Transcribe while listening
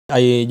I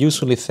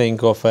usually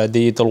think of a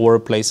digital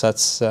workplace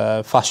as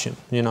fashion,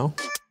 you know.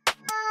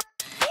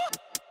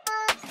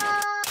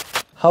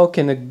 How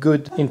can a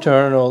good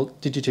internal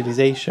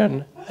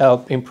digitalization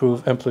help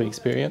improve employee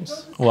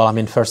experience? Well, I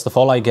mean, first of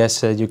all, I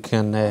guess you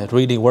can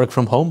really work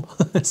from home.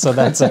 So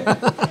that's...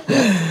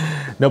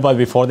 No, but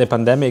before the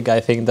pandemic, I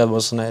think that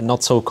was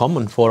not so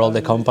common for all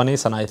the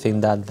companies. And I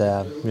think that,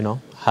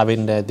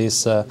 having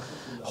this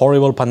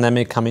horrible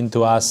pandemic coming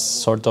to us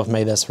sort of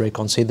made us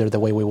reconsider the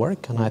way we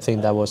work. And I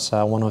think that was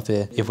one of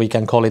the, if we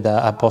can call it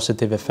a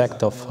positive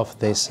effect of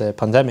this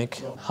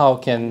pandemic. How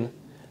can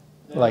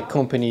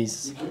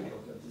companies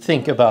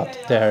think about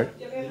their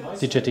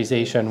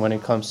digitization when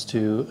it comes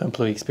to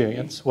employee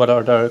experience? What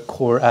are the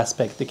core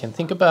aspects they can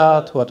think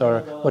about?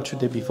 What should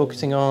they be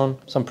focusing on?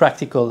 Some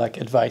practical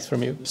advice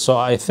from you. So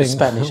I think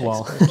Spanish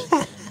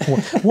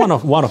expert. one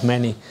of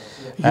many.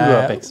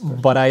 Europe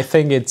expert. But I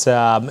think it's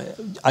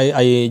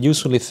I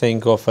usually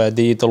think of a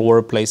digital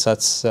workplace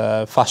as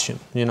fashion,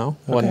 you know.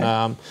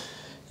 When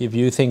if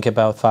you think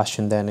about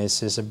fashion, then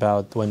it's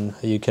about when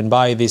you can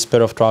buy this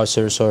pair of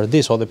trousers or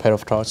this other pair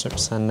of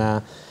trousers,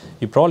 and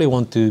you probably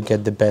want to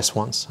get the best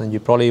ones, and you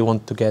probably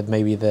want to get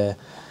maybe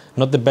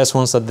not the best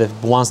ones, the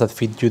ones that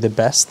fit you the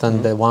best,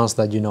 and the ones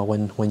that, you know,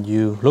 when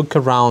you look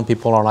around,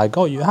 people are like,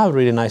 oh, you have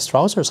really nice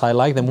trousers, I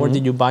like them, where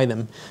did you buy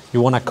them?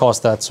 You want to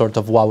cause that sort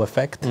of wow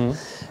effect.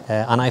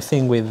 And I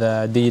think with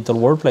digital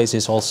workplace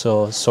is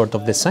also sort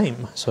of the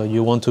same. So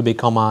you want to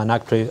become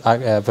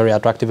a very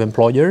attractive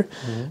employer,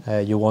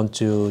 you want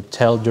to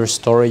tell your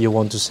story, you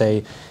want to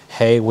say,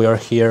 hey, we are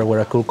here, we're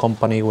a cool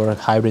company, we're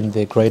hiring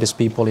the greatest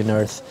people in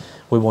Earth,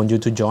 we want you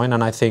to join.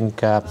 And I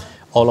think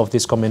all of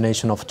this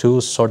combination of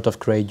tools sort of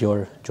create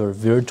your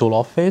virtual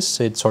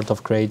office. It sort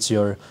of creates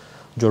your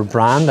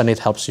brand, and it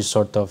helps you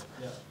sort of,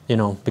 you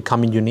know,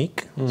 becoming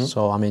unique.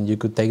 So I mean, you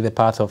could take the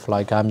path of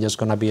I'm just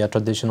going to be a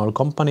traditional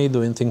company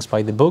doing things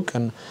by the book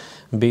and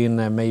being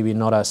maybe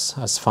not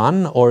as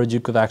fun, or you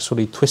could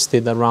actually twist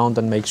it around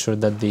and make sure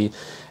that the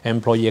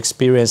employee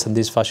experience and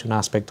this fashion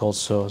aspect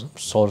also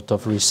sort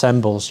of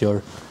resembles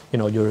your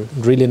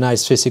really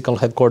nice physical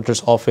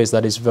headquarters office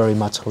that is very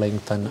much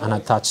linked and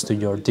attached to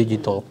your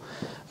digital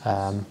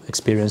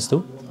experience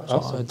too. So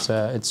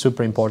awesome. It's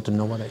super important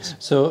nowadays.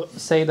 So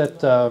say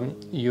that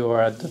you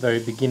are at the very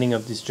beginning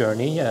of this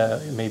journey,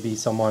 maybe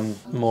someone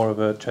more of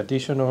a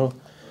traditional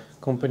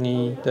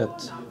company,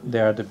 that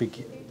they are the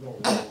big...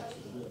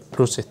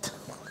 Proceed.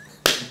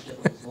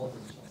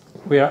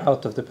 We are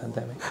out of the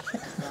pandemic.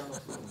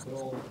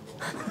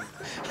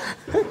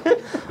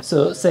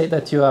 So say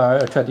that you are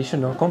a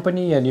traditional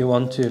company and you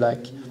want to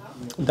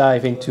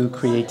dive into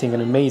creating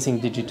an amazing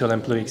digital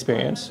employee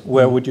experience.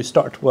 Where would you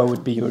start? What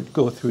would be your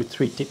go-through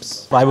 3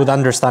 tips? I would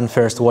understand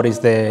first what is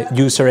the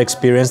user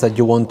experience that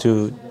you want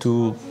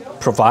to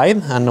provide,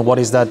 and what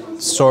is that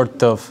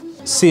sort of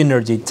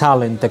synergy,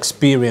 talent,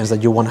 experience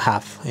that you want to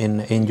have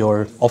in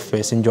your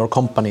office, in your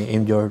company,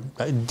 in your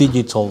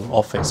digital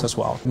office as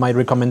well. My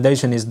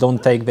recommendation is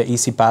don't take the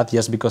easy path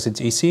just because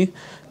it's easy.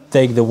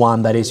 Take the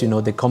one that is, you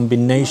know, the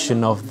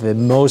combination of the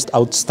most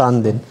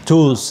outstanding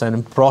tools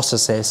and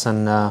processes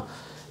and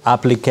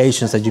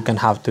applications that you can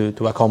have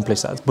to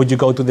accomplish that. Would you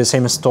go to the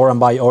same store and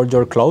buy all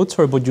your clothes,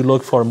 or would you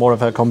look for more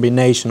of a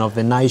combination of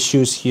the nice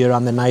shoes here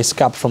and the nice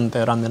cap from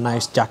there and the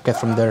nice jacket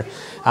from there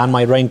and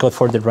my raincoat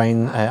for the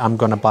rain, I'm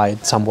gonna buy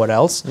it somewhere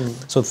else.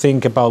 So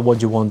think about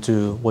what you want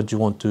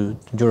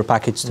your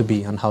package to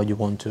be and how you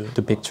want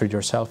to picture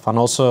yourself, and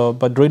also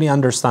but really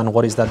understand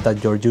what is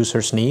that your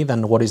users need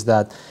and what is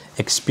that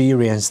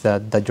experience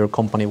that your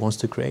company wants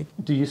to create.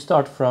 Do you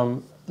start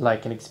from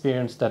an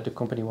experience that the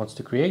company wants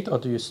to create, or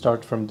do you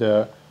start from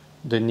the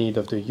need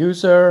of the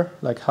user?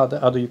 How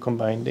do you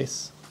combine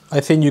this? I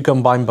think you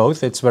combine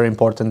both. It's very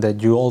important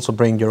that you also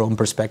bring your own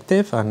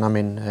perspective, and I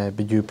mean,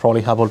 you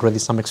probably have already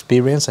some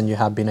experience and you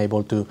have been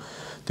able to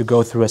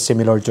go through a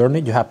similar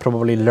journey. You have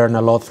probably learned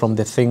a lot from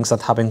the things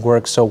that haven't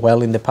worked so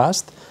well in the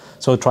past.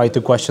 So try to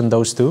question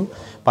those too.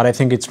 But I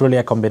think it's really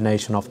a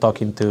combination of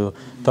talking to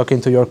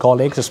your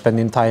colleagues,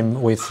 spending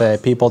time with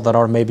people that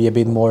are maybe a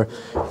bit more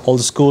old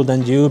school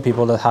than you,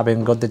 people that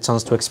haven't got the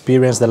chance to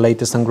experience the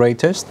latest and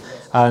greatest,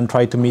 and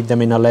try to meet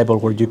them in a level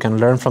where you can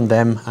learn from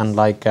them and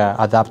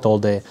adapt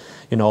all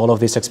of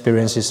these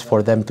experiences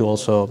for them to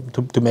also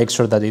to make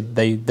sure that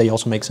they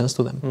also make sense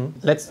to them.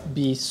 Let's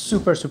be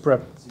super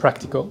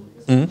practical.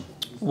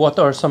 What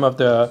are some of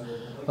the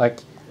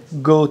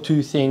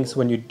go-to things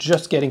when you're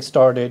just getting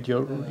started?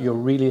 You're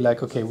really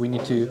okay, we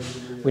need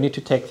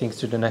to take things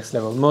to the next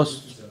level.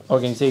 Most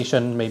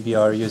organizations maybe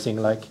are using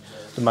the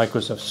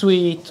Microsoft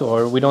Suite,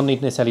 or we don't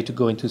need necessarily to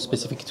go into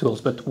specific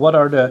tools, but what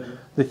are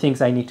the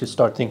things I need to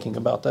start thinking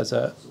about as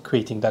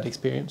creating that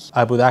experience?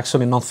 I would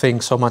actually not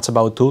think so much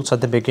about tools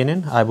at the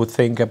beginning. I would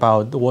think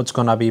about what's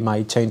going to be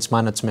my change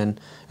management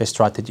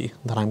strategy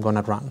that I'm going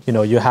to run. You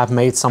know, you have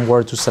made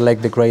somewhere to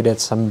select the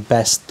greatest and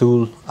best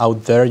tool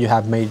out there. You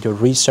have made your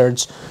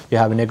research, you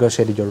have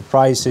negotiated your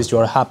prices,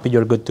 you're happy,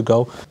 you're good to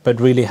go. But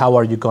really, how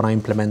are you going to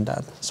implement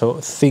that? So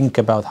think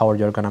about how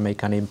you're going to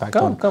make an impact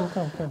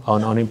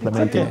on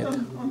implementing it.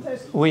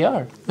 We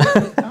are.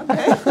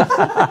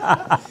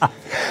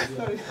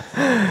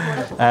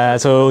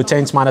 So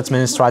change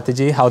management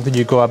strategy, how did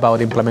you go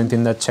about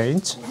implementing that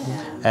change?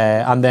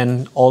 And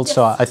then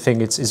also I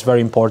think it's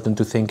very important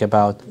to think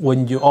about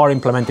when you are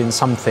implementing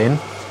something,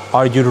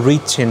 are you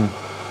reaching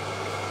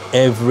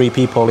every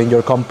people in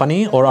your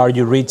company or are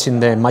you reaching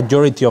the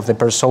majority of the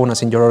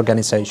personas in your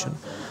organization?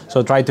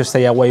 So try to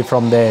stay away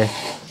from the,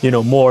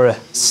 more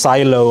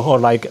silo or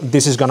like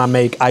this is gonna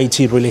make IT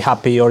really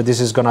happy or this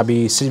is gonna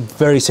be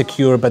very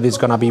secure, but it's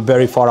gonna be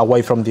very far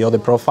away from the other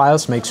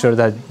profiles. Make sure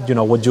that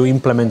what you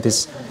implement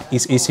is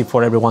easy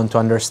for everyone to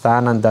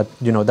understand, and that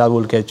that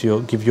will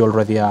give you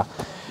already a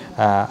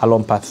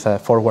long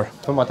path forward.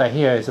 From what I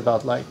hear is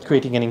about like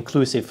creating an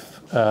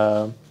inclusive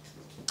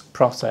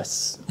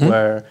process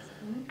where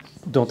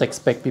don't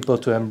expect people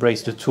to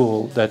embrace the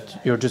tool that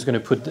you're just going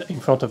to put in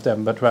front of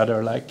them, but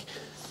rather like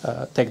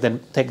take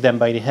them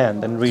by the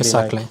hand and really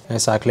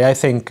exactly. I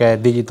think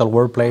digital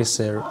workplace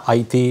or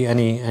IT,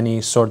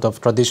 any sort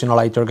of traditional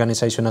IT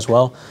organization as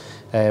well,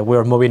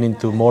 we're moving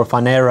into more of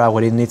an era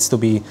where it needs to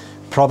be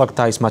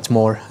productized much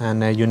more,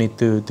 and you need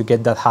to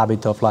get that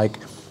habit of like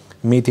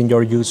meeting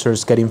your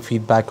users, getting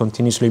feedback,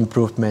 continuously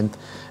improvement.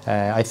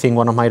 I think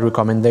one of my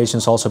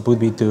recommendations also would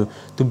be to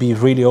be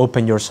really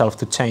open yourself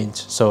to change.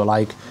 So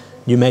like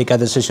you make a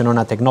decision on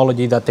a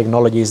technology, that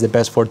technology is the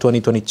best for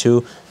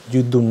 2022,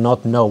 you do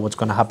not know what's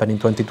going to happen in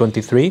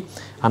 2023.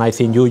 And I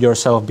think you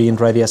yourself being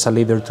ready as a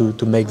leader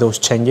to make those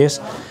changes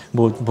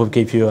would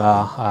give you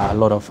a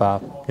lot of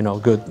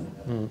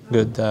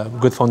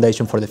good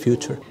foundation for the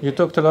future. You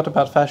talked a lot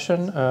about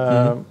fashion.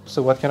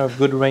 So what kind of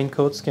good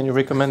raincoats can you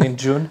recommend in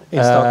June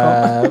in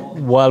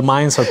Stockholm? Well,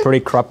 mine are pretty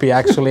crappy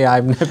actually.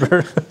 I've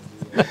never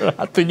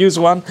had to use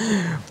one,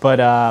 but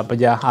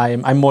yeah,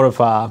 I'm more of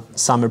a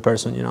summer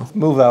person.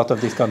 Move out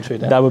of this country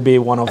then. That would be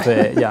one of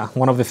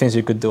the things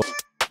you could do.